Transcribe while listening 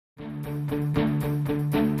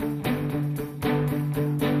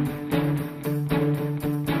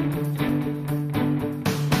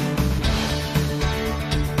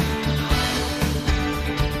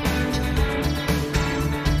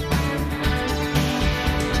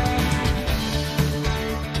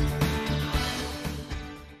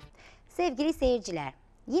Sevgili seyirciler,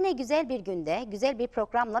 yine güzel bir günde, güzel bir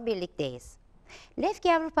programla birlikteyiz.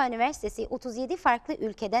 LEFKE Avrupa Üniversitesi 37 farklı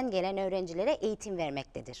ülkeden gelen öğrencilere eğitim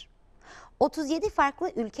vermektedir. 37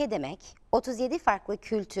 farklı ülke demek, 37 farklı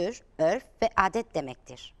kültür, örf ve adet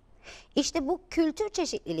demektir. İşte bu kültür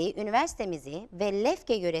çeşitliliği üniversitemizi ve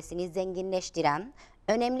LEFKE yöresini zenginleştiren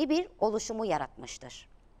önemli bir oluşumu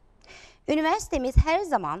yaratmıştır. Üniversitemiz her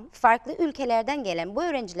zaman farklı ülkelerden gelen bu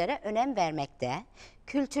öğrencilere önem vermekte,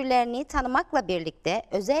 kültürlerini tanımakla birlikte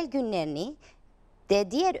özel günlerini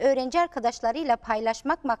de diğer öğrenci arkadaşlarıyla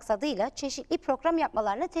paylaşmak maksadıyla çeşitli program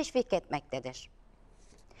yapmalarını teşvik etmektedir.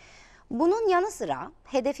 Bunun yanı sıra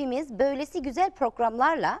hedefimiz böylesi güzel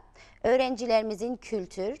programlarla öğrencilerimizin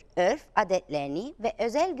kültür, örf, adetlerini ve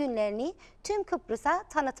özel günlerini tüm Kıbrıs'a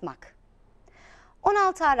tanıtmak.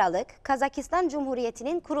 16 Aralık Kazakistan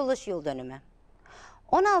Cumhuriyeti'nin kuruluş yıl dönümü.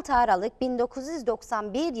 16 Aralık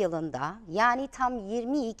 1991 yılında, yani tam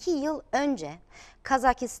 22 yıl önce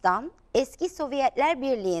Kazakistan eski Sovyetler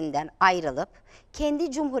Birliği'nden ayrılıp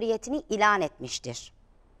kendi cumhuriyetini ilan etmiştir.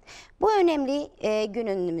 Bu önemli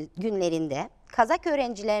günlerinde Kazak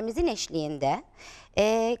öğrencilerimizin eşliğinde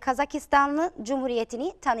Kazakistanlı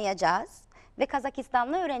Cumhuriyeti'ni tanıyacağız ve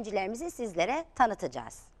Kazakistanlı öğrencilerimizi sizlere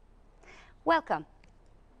tanıtacağız. Welcome.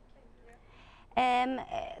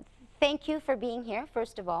 Thank you for being here,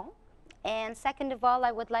 first of all. And second of all, I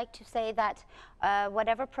would like to say that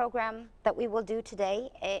whatever program that we will do today,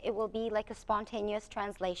 it will be like a spontaneous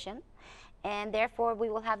translation. And therefore, we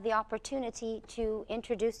will have the opportunity to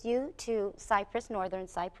introduce you to Cyprus, Northern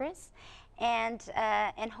Cyprus,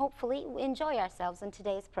 and hopefully enjoy ourselves in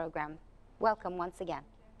today's program. Welcome once again.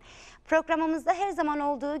 Programımızda her zaman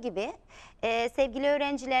olduğu gibi sevgili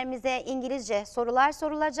öğrencilerimize İngilizce sorular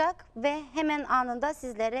sorulacak ve hemen anında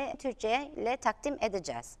sizlere Türkçe ile takdim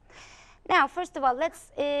edeceğiz. Now, first of all, let's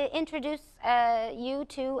introduce you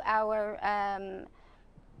to our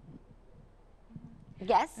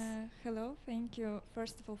guests. Hello, thank you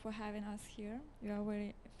first of all for having us here. We are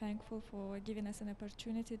very thankful for giving us an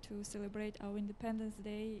opportunity to celebrate our Independence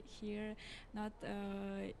Day here, not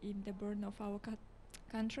in the burden of our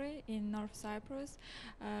country in North Cyprus.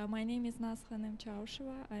 My name is Nazhanem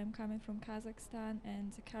Chausheva. I am coming from Kazakhstan,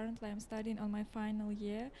 and currently I'm studying on my final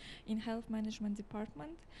year in Health Management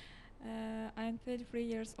Department. I am 33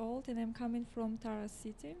 years old and I'm coming from Taras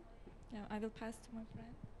City. I will pass to my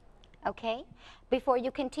friend. Okay. Before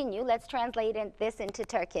you continue, let's translate this into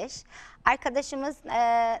Turkish. Arkadaşımız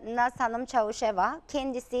Naz Hanım Çavuşeva,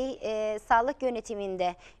 kendisi sağlık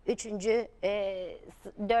yönetiminde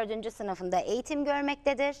 4. sınıfında eğitim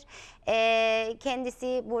görmektedir.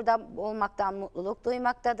 Kendisi burada olmaktan mutluluk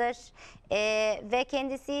duymaktadır. Ve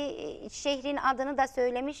kendisi şehrin adını da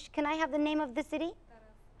söylemiş. Can I have the name of the city?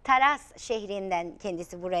 Taras şehrinden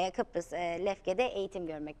kendisi buraya Kıbrıs LEFKE'de eğitim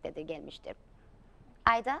görmektedir, gelmiştir.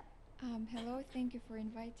 Ayda? Hello, thank you for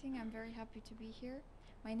inviting. I'm very happy to be here.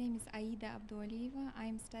 My name is Aida Abdualieva.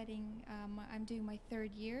 I'm studying, I'm doing my 3rd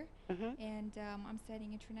year, and I'm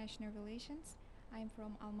studying international relations. I'm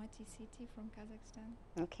from Almaty City, from Kazakhstan.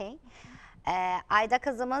 Okay. Ayda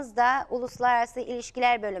kızımız da Uluslararası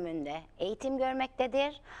İlişkiler bölümünde eğitim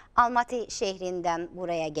görmektedir. Almaty şehrinden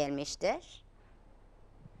buraya gelmiştir.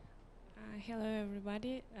 Hello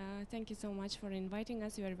everybody. Thank you so much for inviting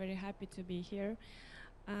us. We are very happy to be here.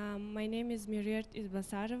 My name is Miriert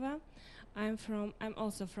Izbasarova. I'm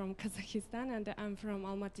also from Kazakhstan, and I'm from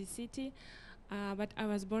Almaty City, but I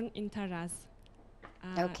was born in Taraz.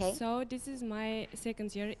 Okay. So this is my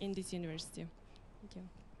 2nd year in this university. Thank you.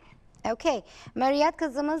 Okay. Miriert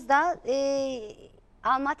kızımız da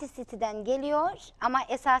Almaty City'den geliyor ama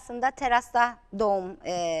esasında Teras'ta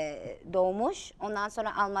doğmuş. Ondan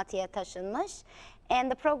sonra Almaty'ye taşınmış.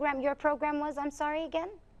 And your program was, I'm sorry again?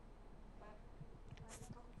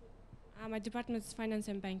 My department is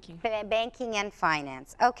finance and banking. Banking and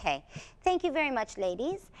finance. Okay. Thank you very much,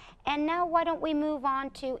 ladies. And now why don't we move on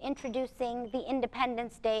to introducing the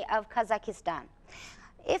Independence Day of Kazakhstan.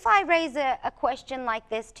 If I raise a question like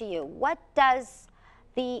this to you, what does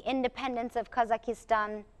the independence of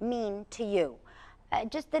Kazakhstan mean to you?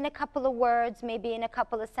 Just in a couple of words, maybe in a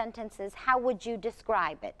couple of sentences, how would you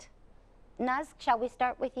describe it? Naz, shall we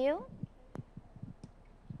start with you?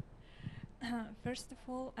 First of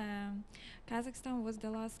all, Kazakhstan was the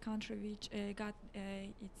last country which got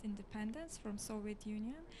its independence from Soviet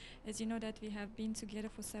Union. As you know that we have been together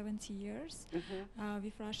for 70 years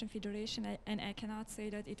with Russian Federation, and I cannot say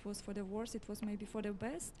that it was for the worst, it was maybe for the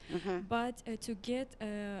best. But to get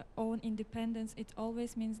own independence, it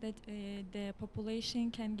always means that the population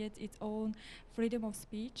can get its own freedom of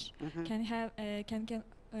speech, can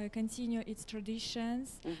continue its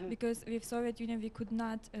traditions, because with Soviet Union we could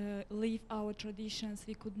not leave our traditions,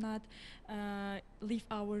 we could not leave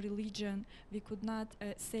our religion, we could not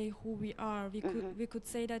say who we are. We could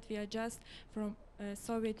say that we are just from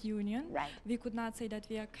Soviet Union. Right. We could not say that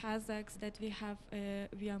we are Kazakhs, that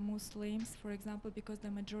we are Muslims, for example, because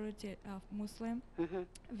the majority are Muslim.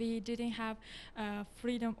 We didn't have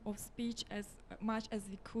freedom of speech as much as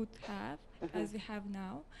we could have, as we have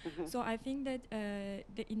now. So I think that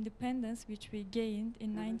the independence which we gained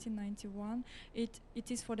in 1991,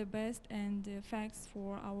 it is for the best, and thanks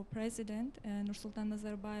for our president Nursultan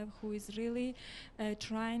Nazarbayev, who is really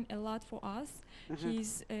trying a lot for us.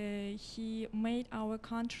 He made our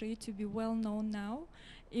country to be well known now,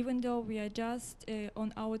 even though we are just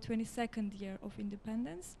on our 22nd year of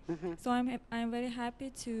independence. So I'm very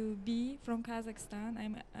happy to be from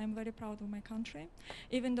Kazakhstan. I'm very proud of my country,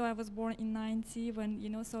 even though I was born in 90,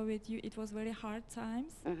 when Soviet Union, it was very hard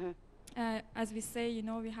times. As we say,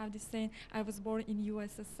 we have this saying, I was born in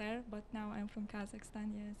USSR, but now I'm from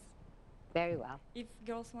Kazakhstan. Yes. Very well. If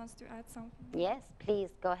girls wants to add something. Yes, please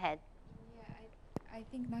go ahead. I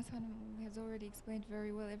think Nathan has already explained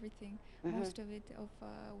very well everything, most of it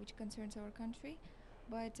which concerns our country.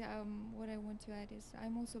 But what I want to add is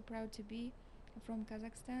I'm also proud to be from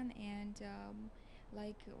Kazakhstan, and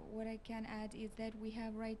like what I can add is that we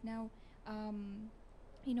have right now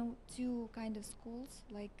two kind of schools,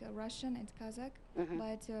 like Russian and Kazakh.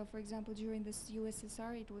 But for example, during this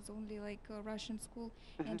USSR, it was only like a Russian school,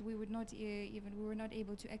 and we were not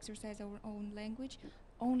able to exercise our own language.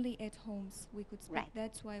 Only at homes we could speak. Right.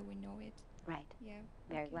 That's why we know it. Right. Yeah.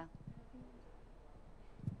 Very well.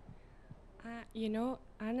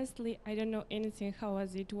 Honestly, I don't know anything how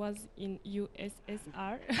it was in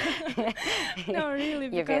USSR. No, really,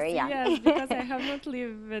 You're very young. Yes, because I have not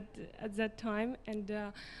lived at that time, and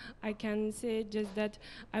I can say just that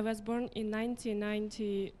I was born in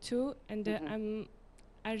 1992, and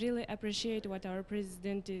I really appreciate what our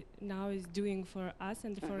president now is doing for us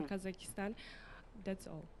and for Kazakhstan. That's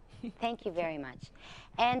all. Thank you very much.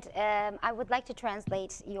 And I would like to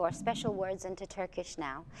translate your special words into Turkish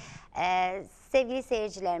now. Sevgili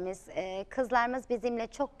seyircilerimiz, kızlarımız bizimle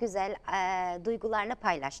çok güzel duygularını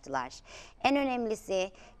paylaştılar. En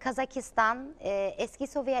önemlisi Kazakistan eski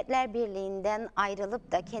Sovyetler Birliği'nden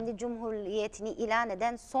ayrılıp da kendi cumhuriyetini ilan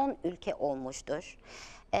eden son ülke olmuştur.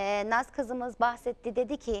 Naz kızımız bahsetti,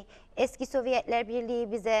 dedi ki eski Sovyetler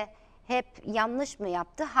Birliği bize hep yanlış mı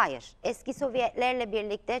yaptı? Hayır. Eski Sovyetlerle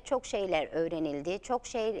birlikte çok şeyler öğrenildi. Çok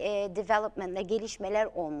development'la gelişmeler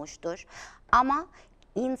olmuştur. Ama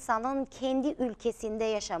insanın kendi ülkesinde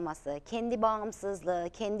yaşaması, kendi bağımsızlığı,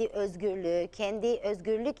 kendi özgürlüğü, kendi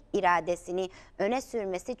özgürlük iradesini öne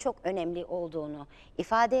sürmesi çok önemli olduğunu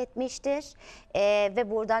ifade etmiştir.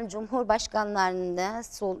 Ve buradan Cumhurbaşkanlarına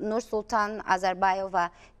Nursultan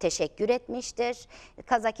Nazarbayev'a teşekkür etmiştir.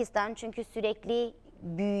 Kazakistan çünkü sürekli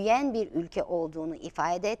büyüyen bir ülke olduğunu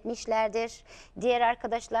ifade etmişlerdir. Diğer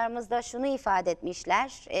arkadaşlarımız da şunu ifade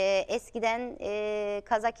etmişler. Eskiden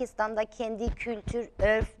Kazakistan'da kendi kültür,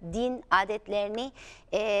 örf, din adetlerini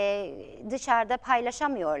dışarıda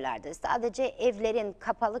paylaşamıyorlardı. Sadece evlerin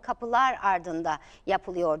kapalı kapılar ardında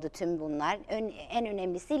yapılıyordu tüm bunlar. En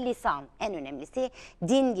önemlisi lisan, en önemlisi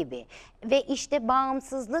din gibi. Ve işte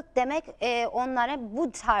bağımsızlık demek onlara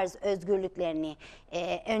bu tarz özgürlüklerini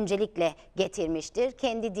öncelikle getirmiştir.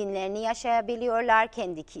 Kendi dinlerini yaşayabiliyorlar,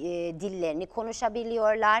 kendi dillerini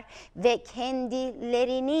konuşabiliyorlar ve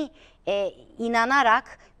kendilerini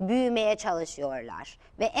inanarak büyümeye çalışıyorlar.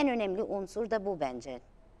 Ve en önemli unsur da bu bence.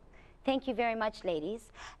 Thank you very much, ladies.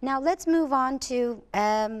 Now let's move on to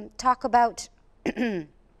talk about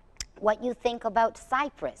what you think about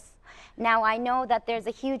Cyprus. Now I know that there's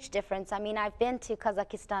a huge difference. I mean, I've been to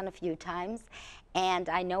Kazakhstan a few times, and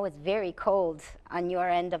I know it's very cold on your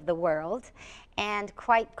end of the world. And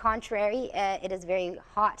quite contrary, it is very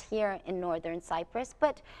hot here in northern Cyprus.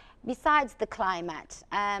 But besides the climate,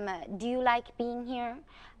 do you like being here?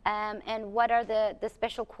 And what are the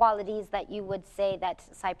special qualities that you would say that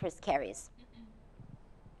Cyprus carries?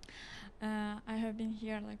 I have been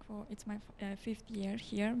here it's my 5th year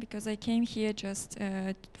here, because I came here just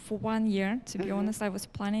for 1 year. To be honest, I was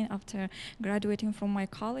planning after graduating from my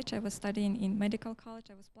college. I was studying in medical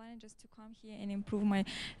college. I was planning just to come here and improve my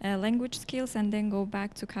language skills and then go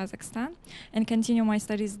back to Kazakhstan and continue my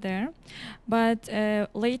studies there. But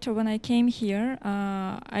later when I came here,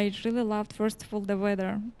 I really loved, first of all, the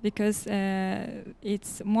weather, because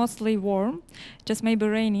it's mostly warm, just maybe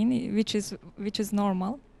raining, which is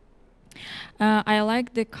normal. I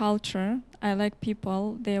like the culture. I like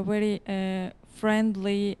people. They are very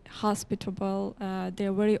friendly, hospitable.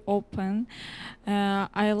 They're very open.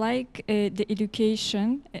 I like the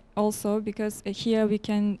education also because here we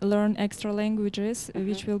can learn extra languages,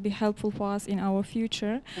 which will be helpful for us in our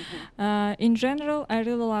future. In general, I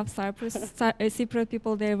really love Cyprus. Cypriot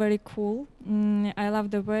people, they're very cool. I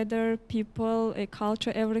love the weather, people,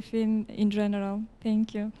 culture, everything in general.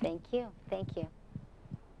 Thank you. Thank you. Thank you.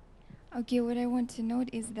 Okay, what I want to note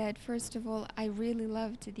is that first of all, I really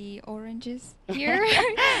loved the oranges here.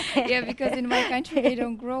 Yeah, because in my country they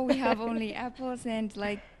don't grow. We have only apples and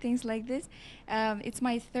like things like this. It's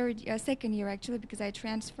my second year actually because I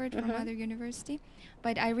transferred from other university.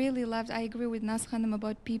 But I really loved. I agree with Nazhanım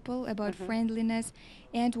about people, about friendliness,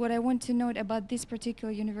 and what I want to note about this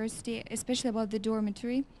particular university, especially about the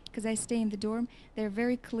dormitory, because I stay in the dorm. They're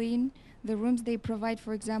very clean. The rooms they provide,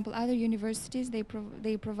 for example, other universities, they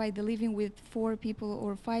provide the living with 4 people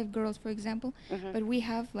or 5 girls, for example. But we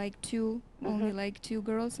have like only like 2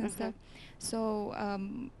 girls and stuff. So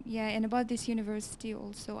yeah, and about this university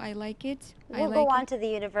also, I like it. We'll go on to the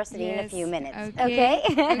university in a few minutes. Okay.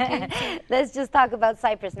 Okay? Let's just talk about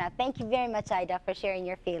Cyprus now. Thank you very much, Aida, for sharing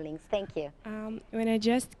your feelings. Thank you. When I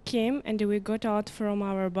just came and we got out from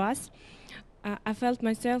our bus, I felt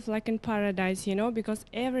myself like in paradise, you know, because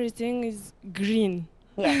everything is green.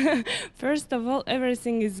 Yeah. First of all,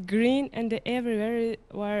 everything is green, and everywhere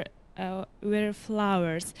were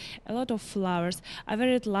flowers, a lot of flowers. I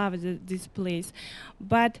very loved this place,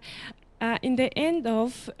 but in the end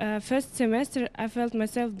of first semester, I felt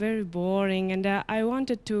myself very boring, and I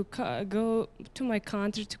wanted to go to my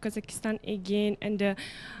country, to Kazakhstan again, and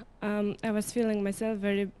I was feeling myself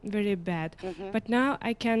very, very bad. But now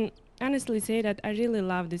I can honestly say that I really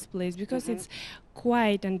love this place because it's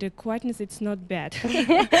quiet, and the quietness, it's not bad.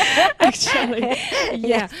 Actually,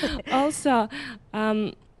 yeah. Also,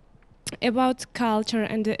 about culture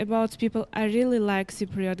and about people, I really like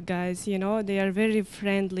Cypriot guys. You know, they are very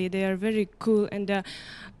friendly, they are very cool, and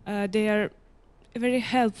they are very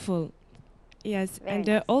helpful. Yes, Very and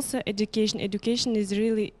nice. also education. Education is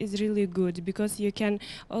really good because you can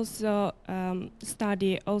also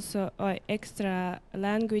study also extra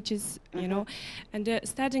languages, you know, and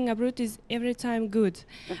studying abroad is every time good.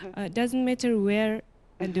 Doesn't matter where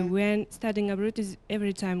and when. Studying abroad is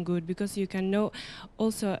every time good because you can know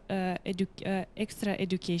also extra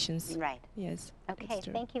educations. Right. Yes. Okay, it's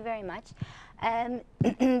true. thank you very much.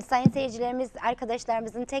 Sayın seyircilerimiz,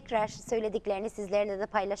 arkadaşlarımızın tekrar söylediklerini sizlerle de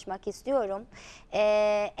paylaşmak istiyorum.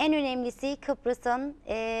 En önemlisi Kıbrıs'ın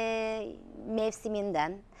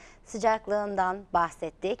mevsiminden, sıcaklığından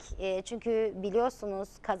bahsettik. Çünkü biliyorsunuz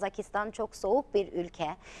Kazakistan çok soğuk bir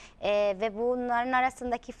ülke ve bunların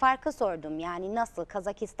arasındaki farkı sordum. Yani nasıl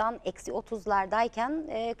Kazakistan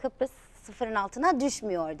 -30'lardayken Kıbrıs sıfırın altına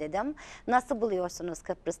düşmüyor dedim. Nasıl buluyorsunuz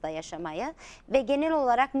Kıbrıs'ta yaşamayı? Ve genel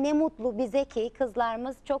olarak ne mutlu bize ki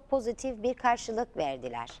kızlarımız çok pozitif bir karşılık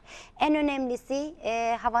verdiler. En önemlisi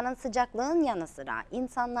havanın sıcaklığın yanı sıra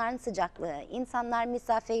insanların sıcaklığı, insanlar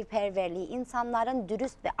misafirperverliği, insanların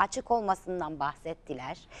dürüst ve açık olmasından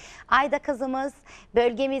bahsettiler. Ayda kızımız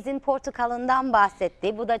bölgemizin portakalından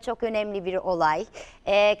bahsetti. Bu da çok önemli bir olay.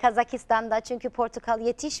 Kazakistan'da çünkü portakal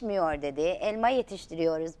yetişmiyor dedi. Elma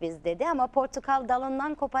yetiştiriyoruz biz dedi. Ama portakal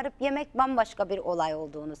dalından koparıp yemek bambaşka bir olay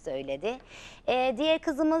olduğunu söyledi. Diğer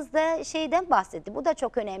kızımız da şeyden bahsetti. Bu da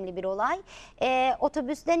çok önemli bir olay.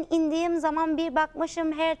 Otobüsten indiğim zaman bir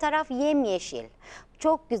bakmışım her taraf yemyeşil.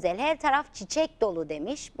 Çok güzel, her taraf çiçek dolu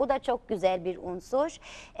demiş. Bu da çok güzel bir unsur.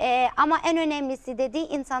 Ama en önemlisi dedi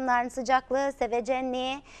insanların sıcaklığı,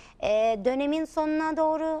 sevecenliği. Dönemin sonuna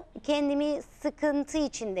doğru kendimi sıkıntı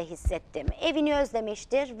içinde hissettim. Evini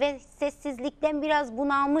özlemiştir ve sessizlikten biraz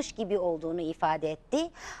bunalmış gibi olduğunu ifade etti.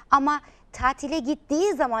 Ama tatile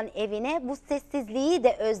gittiği zaman evine bu sessizliği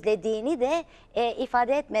de özlediğini de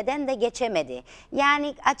ifade etmeden de geçemedi.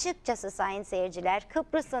 Yani açıkçası sayın seyirciler,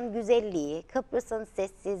 Kıbrıs'ın güzelliği, Kıbrıs'ın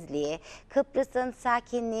sessizliği, Kıbrıs'ın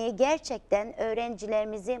sakinliği gerçekten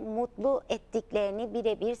öğrencilerimizi mutlu ettiklerini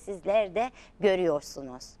birebir sizler de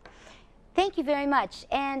görüyorsunuz. Thank you very much.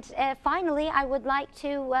 And finally, I would like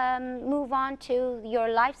to move on to your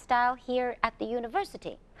lifestyle here at the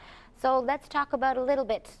university. So let's talk about a little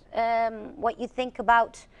bit what you think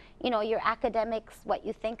about, your academics, what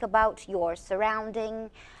you think about your surrounding,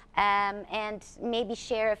 and maybe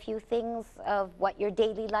share a few things of what your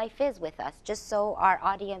daily life is with us, just so our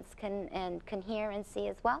audience can hear and see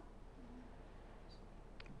as well.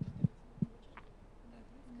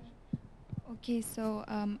 Okay, so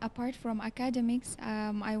apart from academics,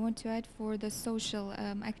 I want to add for the social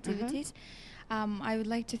activities. I would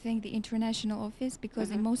like to thank the international office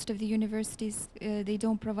because in most of the universities they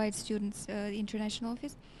don't provide students the international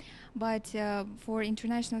office. but for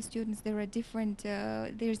international students there are different,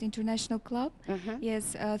 there's international club,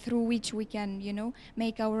 yes, through which we can, you know,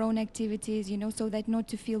 make our own activities, you know, so that not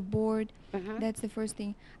to feel bored. That's the first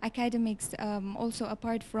thing. Academics, also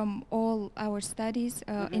apart from all our studies,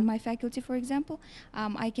 in my faculty, for example,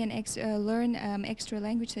 I can learn extra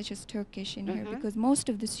language such as Turkish in here, because most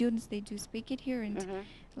of the students, they do speak it here, and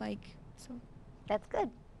like, so. That's good.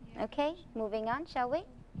 Yeah. Okay, moving on, shall we?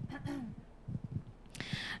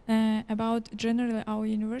 About generally our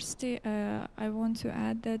university, I want to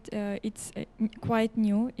add that it's quite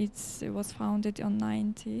new. It was founded on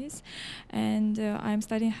 90s, and I'm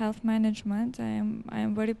studying health management. I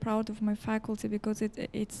am very proud of my faculty because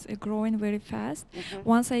it's growing very fast.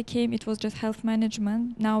 Once I came, it was just health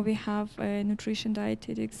management. Now we have nutrition,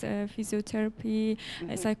 dietetics, physiotherapy,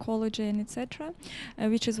 psychology, and etc.,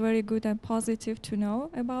 which is very good and positive to know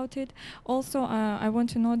about it. Also, I want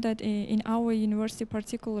to note that in our university,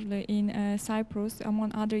 particularly in Cyprus,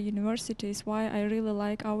 among other universities, why I really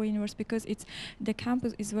like our university, because the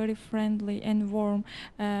campus is very friendly and warm.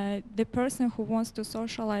 The person who wants to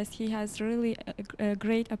socialize, he has really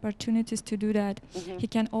great opportunities to do that. He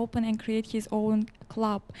can open and create his own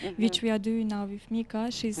club, which we are doing now with Mika.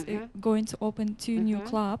 She's going to open 2 new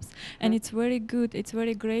clubs, and it's very good. It's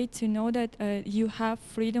very great to know that you have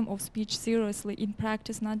freedom of speech seriously in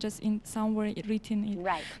practice, not just in somewhere written in.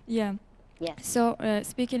 Right. Yeah. Yes. So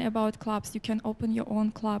speaking about clubs, you can open your own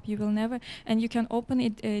club. You will never, and you can open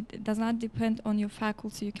it. It does not depend on your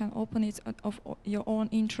faculty. You can open it of your own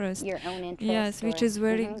interest. Your own interest. Yes, which is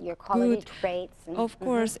very your quality good. traits. Of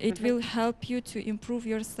course, it will help you to improve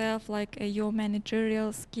yourself, like your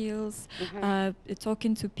managerial skills,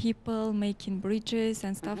 talking to people, making bridges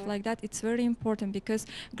and stuff like that. It's very important because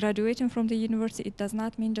graduating from the university, it does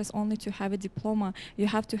not mean just only to have a diploma. You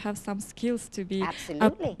have to have some skills to be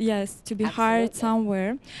Absolutely. yes, to be hired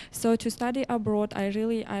somewhere. So to study abroad,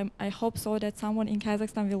 I hope so that someone in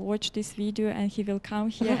Kazakhstan will watch this video and he will come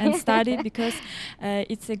here and study, because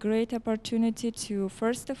it's a great opportunity to,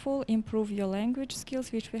 first of all, improve your language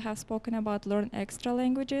skills, which we have spoken about, learn extra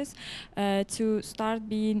languages, to start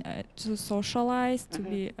being, to socialize, to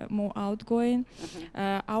be more outgoing.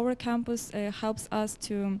 Our campus helps us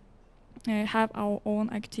to have our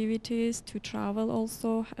own activities, to travel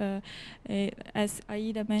also. As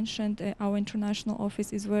Aida mentioned, our international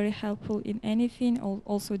office is very helpful in anything.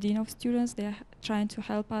 Also Dean of Students, they are trying to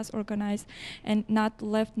help us organize and not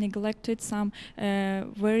left neglected some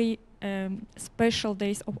very special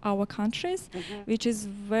days of our countries, which is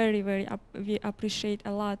very, we appreciate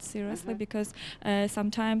a lot, seriously, because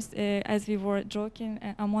sometimes, as we were joking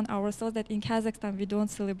among ourselves, that in Kazakhstan we don't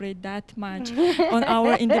celebrate that much. On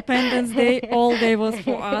our Independence Day, all day was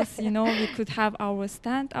for us, you know, we could have our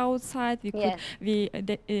stand outside, we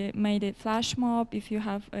made a flash mob, if you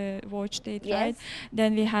have watched it, right?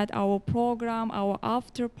 Then we had our program, our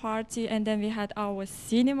after party, and then we had our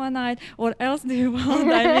cinema night. What else do you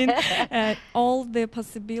want? I mean, all the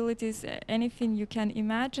possibilities, anything you can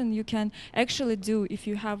imagine, you can actually do if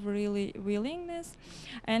you have really willingness.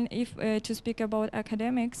 And if to speak about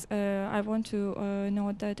academics, I want to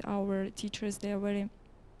note that our teachers, they are very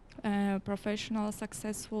professional,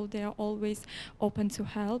 successful. They are always open to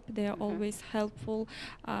help. They are always helpful.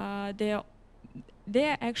 They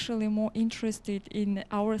are actually more interested in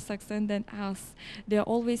our success than us. They are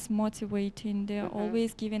always motivating. They are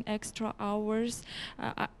always giving extra hours.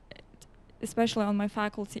 Especially on my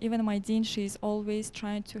faculty, even my dean, she's always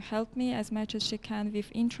trying to help me as much as she can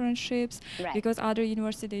with internships, because other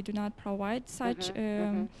universities, they do not provide such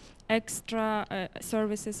extra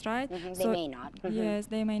services, right? They may not. Yes,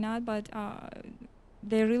 they may not, but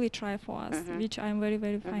they really try for us, which I'm very,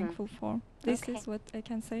 very thankful for. This is what I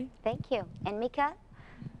can say. Thank you. And Mika?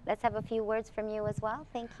 Let's have a few words from you as well.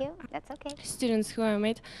 Thank you. That's okay. Students who I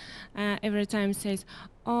met every time says,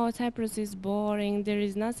 "Oh, Cyprus is boring. There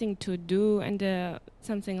is nothing to do," and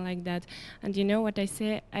something like that. And you know what I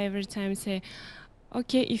say? I every time say,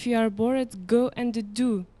 "Okay, if you are bored, go and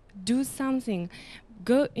do something.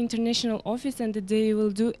 Go international office, and they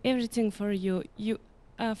will do everything for you."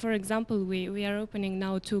 For example, we are opening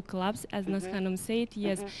now 2 clubs, as Nazhanum said.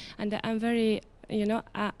 Yes, and I'm very. You know,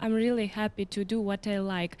 I'm really happy to do what I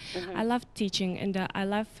like. I love teaching, and I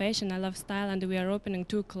love fashion, I love style, and we are opening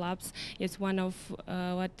 2 clubs. It's one of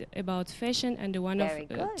about fashion, and one of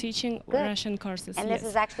teaching Russian courses. And this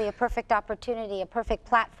is actually a perfect opportunity, a perfect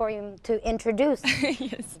platform to introduce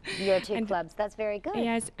your 2 clubs. That's very good.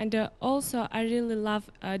 Yes, and also I really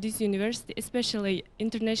love this university, especially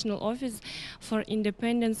international office for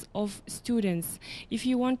independence of students. If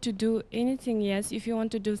you want to do anything, if you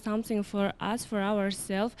want to do something for us, for for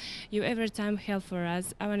ourselves. You every time help for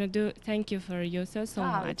us. I want to thank you for you so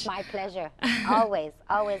much. It's my pleasure. Always,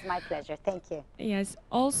 always my pleasure. Thank you. Yes.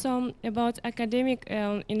 Also about academic,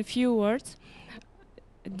 in few words,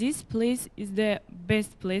 this place is the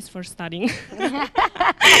best place for studying.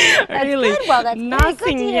 Really, good. Well, that's very good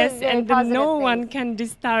nothing. to hear Yes, very and positive no things. one can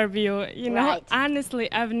disturb you. You know, Right. honestly,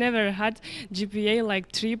 I've never had GPA like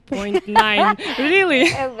 3.9. Really.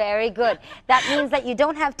 Very good. That means that you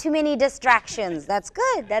don't have too many distractions. That's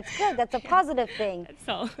good. That's good. That's a positive thing. That's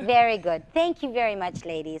all. Very good. Thank you very much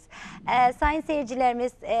ladies. Sayın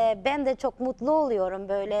seyircilerimiz, ben de çok mutlu oluyorum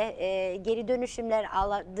böyle geri dönüşümler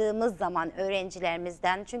aldığımız zaman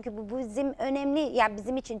öğrencilerimizden. Çünkü bu bizim önemli, yani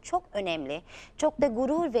bizim için çok önemli. Çok da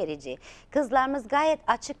gurur verici. Kızlarımız gayet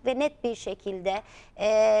açık ve net bir şekilde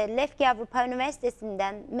LEFKE Avrupa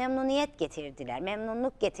Üniversitesi'nden memnuniyet getirdiler,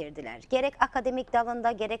 memnunluk getirdiler. Gerek akademik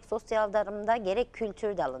dalında, gerek sosyal dalında, gerek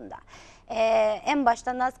kültür dalında. En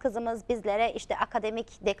başta Naz kızımız bizlere işte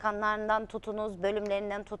akademik dekanlarından tutunuz,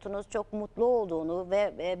 bölümlerinden tutunuz çok mutlu olduğunu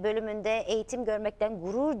ve bölümünde eğitim görmekten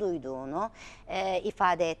gurur duyduğunu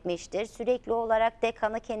ifade etmiştir. Sürekli olarak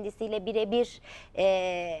dekanı kendisiyle birebir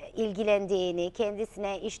ilgilendiğini,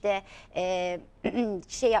 kendisine işte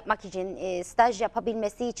şey yapmak için, staj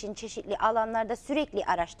yapabilmesi için çeşitli alanlarda sürekli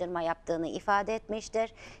araştırma yaptığını ifade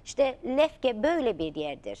etmiştir. İşte LEFKE böyle bir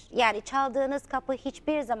yerdir. Yani çaldığınız kapı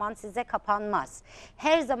hiçbir zaman size kapanmaz.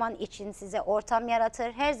 Her zaman için size ortam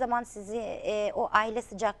yaratır, her zaman sizi o aile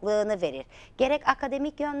sıcaklığını verir. Gerek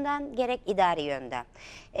akademik yönden, gerek idari yönden.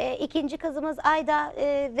 İkinci kızımız Ayda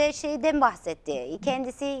ve şeyden bahsetti.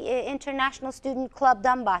 Kendisi International Student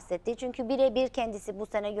Club'dan bahsetti. Çünkü birebir kendisi bu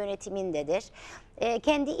sene yönetimindedir.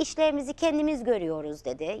 Kendi işlerimizi kendimiz görüyoruz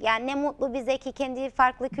dedi. Yani ne mutlu bize ki kendi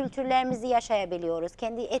farklı kültürlerimizi yaşayabiliyoruz.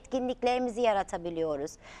 Kendi etkinliklerimizi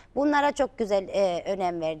yaratabiliyoruz. Bunlara çok güzel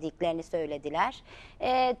önem verdiklerini söylediler.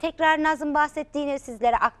 Tekrar Naz'ın bahsettiğini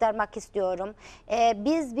sizlere aktarmak istiyorum.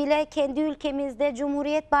 Biz bile kendi ülkemizde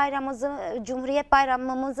Cumhuriyet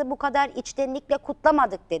Bayramımızı bu kadar içtenlikle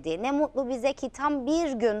kutlamadık dedi. Ne mutlu bize ki tam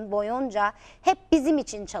bir gün boyunca hep bizim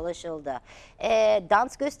için çalışıldı.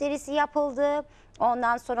 Dans gösterisi yapıldı.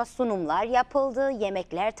 Ondan sonra sunumlar yapıldı,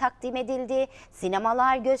 yemekler takdim edildi,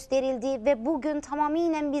 sinemalar gösterildi ve bugün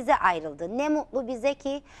tamamen bize ayrıldı. Ne mutlu bize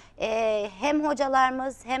ki hem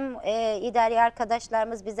hocalarımız hem idari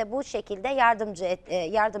arkadaşlarımız bize bu şekilde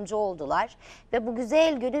yardımcı oldular ve bu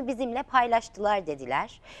güzel günü bizimle paylaştılar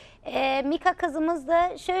dediler. Mika kızımız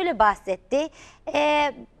da şöyle bahsetti.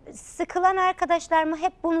 Sıkılan arkadaşlarıma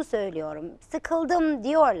hep bunu söylüyorum. Sıkıldım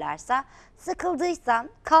diyorlarsa, sıkıldıysan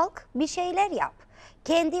kalk bir şeyler yap.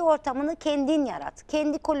 Kendi ortamını kendin yarat.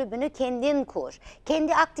 Kendi kulübünü kendin kur.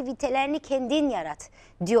 Kendi aktivitelerini kendin yarat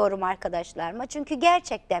diyorum arkadaşlarıma. Çünkü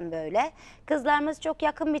gerçekten böyle. Kızlarımız çok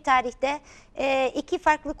yakın bir tarihte 2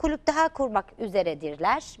 farklı kulüp daha kurmak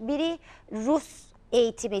üzeredirler. Biri Rus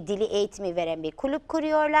dili eğitimi veren bir kulüp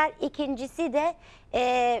kuruyorlar. İkincisi de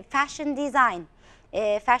fashion design.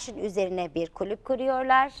 Fashion üzerine bir kulüp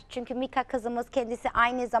kuruyorlar. Çünkü Mika kızımız kendisi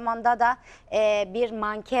aynı zamanda da bir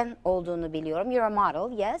manken olduğunu biliyorum. You're a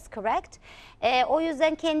model, yes, correct. O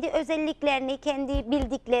yüzden kendi özelliklerini, kendi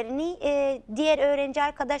bildiklerini diğer öğrenci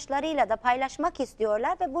arkadaşlarıyla da paylaşmak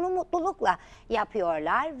istiyorlar ve bunu mutlulukla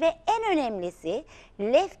yapıyorlar. Ve en önemlisi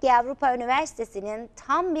LEFKE Avrupa Üniversitesi'nin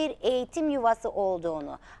tam bir eğitim yuvası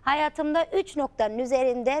olduğunu, hayatımda 3 noktanın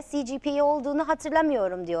üzerinde CGPA olduğunu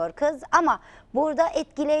hatırlamıyorum diyor kız ama burada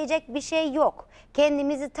etkileyecek bir şey yok.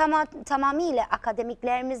 Kendimizi tamamıyla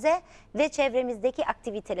akademiklerimize ve çevremizdeki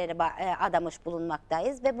aktivitelere adamış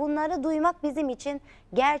bulunmaktayız ve bunları duymak bizim için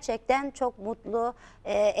gerçekten çok mutlu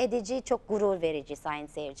edici, çok gurur verici sayın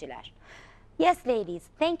seyirciler. Yes ladies,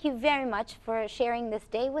 thank you very much for sharing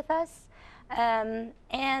this day with us.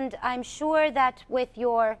 And I'm sure that with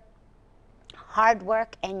your hard work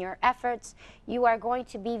and your efforts, you are going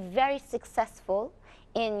to be very successful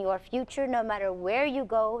in your future, no matter where you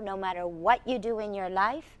go, no matter what you do in your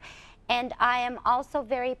life. And I am also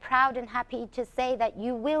very proud and happy to say that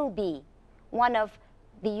you will be one of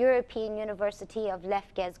the European University of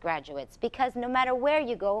LEFKE's graduates, because no matter where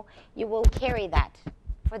you go, you will carry that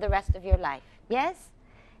for the rest of your life. Yes?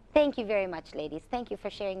 Thank you very much ladies. Thank you for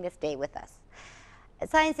sharing this day with us.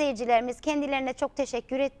 Sayın seyircilerimiz, kendilerine çok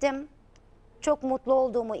teşekkür ettim. Çok mutlu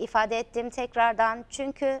olduğumu ifade ettim tekrardan.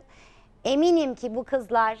 Çünkü eminim ki bu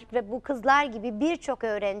kızlar ve bu kızlar gibi birçok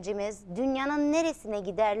öğrencimiz dünyanın neresine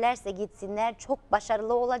giderlerse gitsinler çok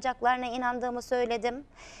başarılı olacaklarına inandığımı söyledim.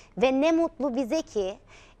 Ve ne mutlu bize ki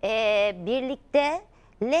birlikte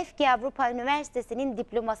LEFKE Avrupa Üniversitesi'nin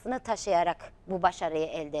diplomasını taşıyarak bu başarıyı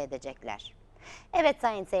elde edecekler. Evet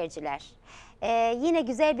sayın seyirciler, yine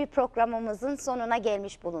güzel bir programımızın sonuna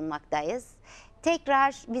gelmiş bulunmaktayız.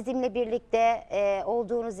 Tekrar bizimle birlikte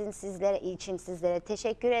olduğunuz için sizlere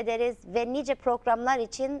teşekkür ederiz ve nice programlar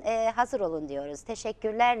için hazır olun diyoruz.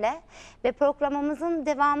 Teşekkürlerle ve programımızın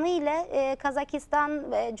devamı ile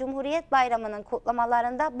Kazakistan Cumhuriyet Bayramı'nın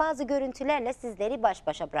kutlamalarında bazı görüntülerle sizleri baş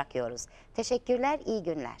başa bırakıyoruz. Teşekkürler, iyi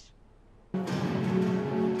günler.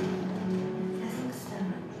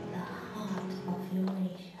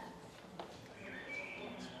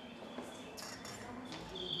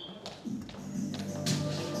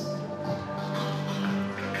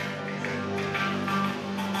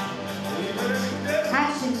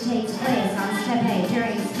 Action takes place on Stepe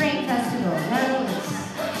during Spring Festival. Belarus.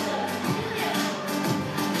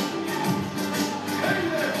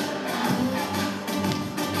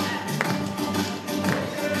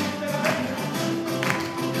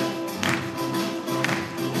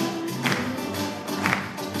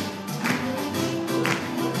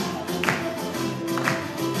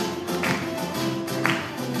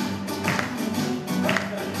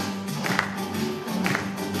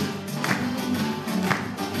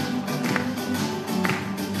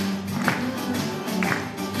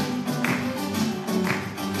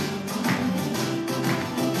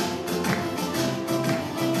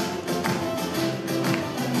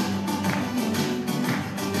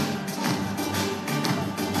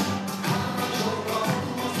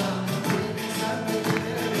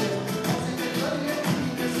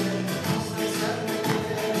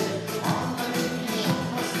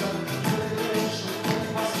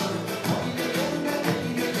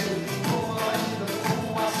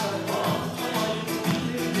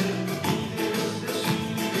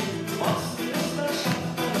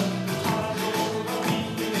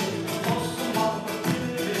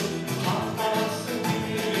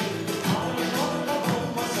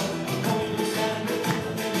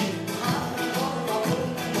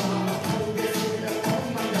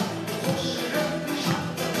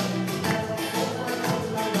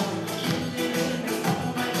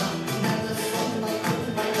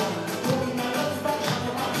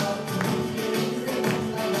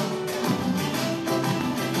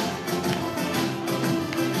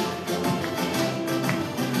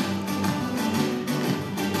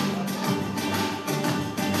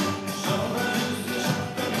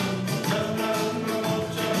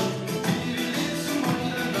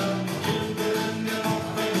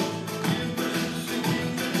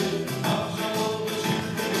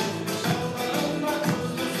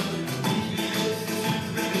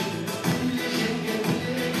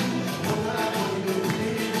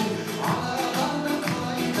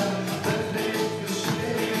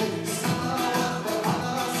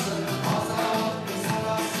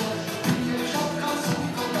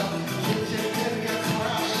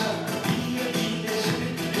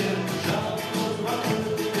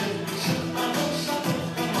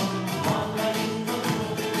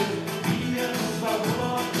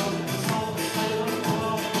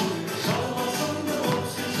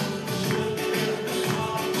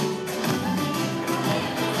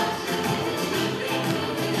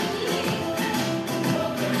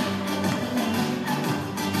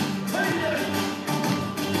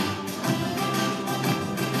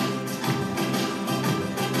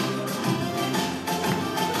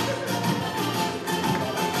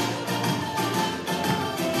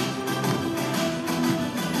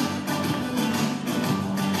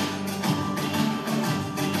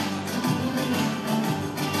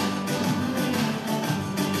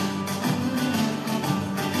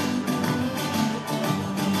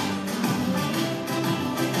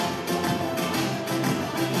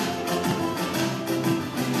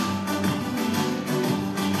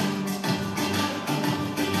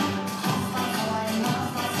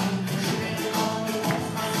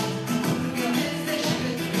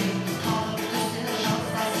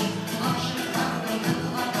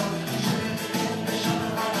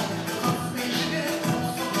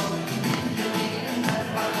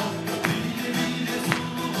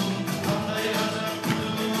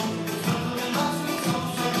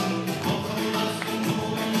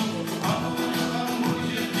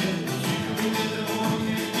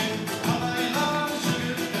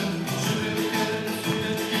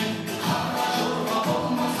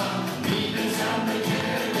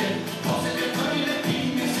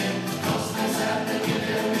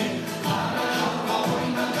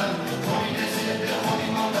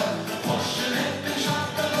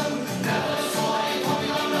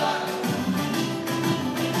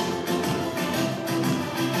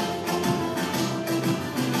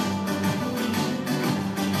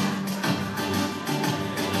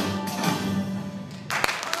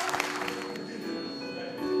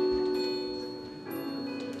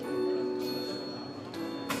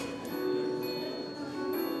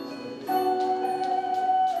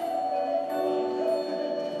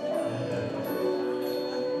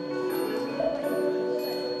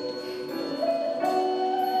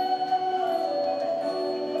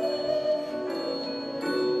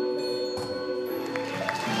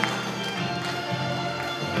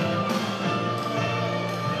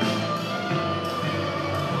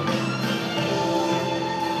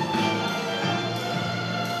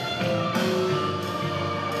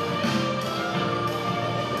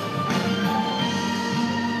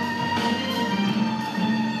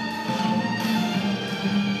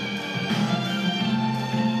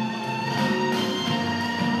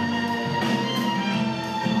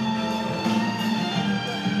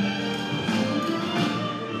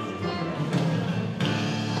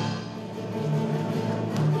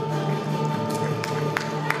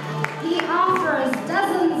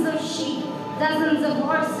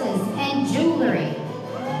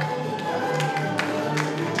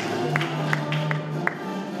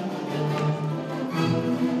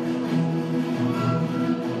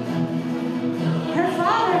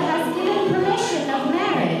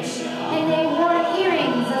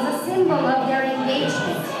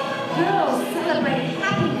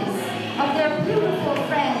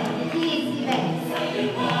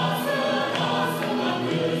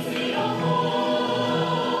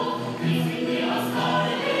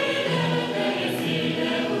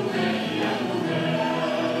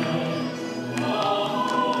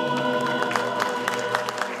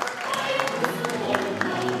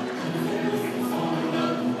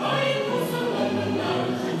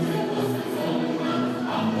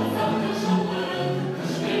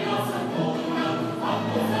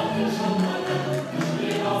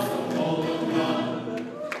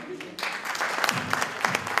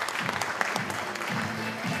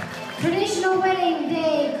 traditional wedding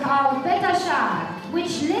day called Betashar,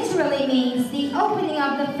 which literally means the opening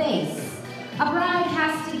of the face. A bride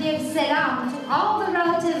has to give selam to all the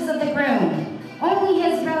relatives of the groom. Only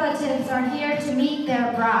his relatives are here to meet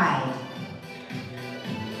their bride.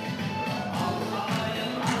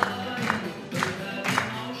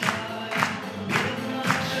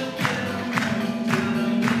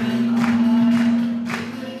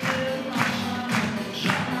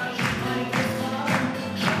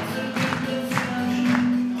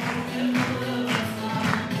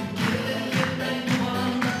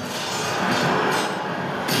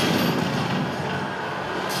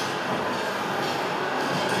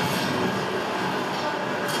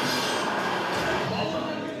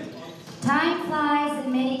 Time flies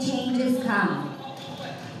and many changes come.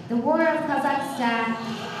 The war of Kazakhstan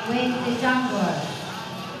with the jungle.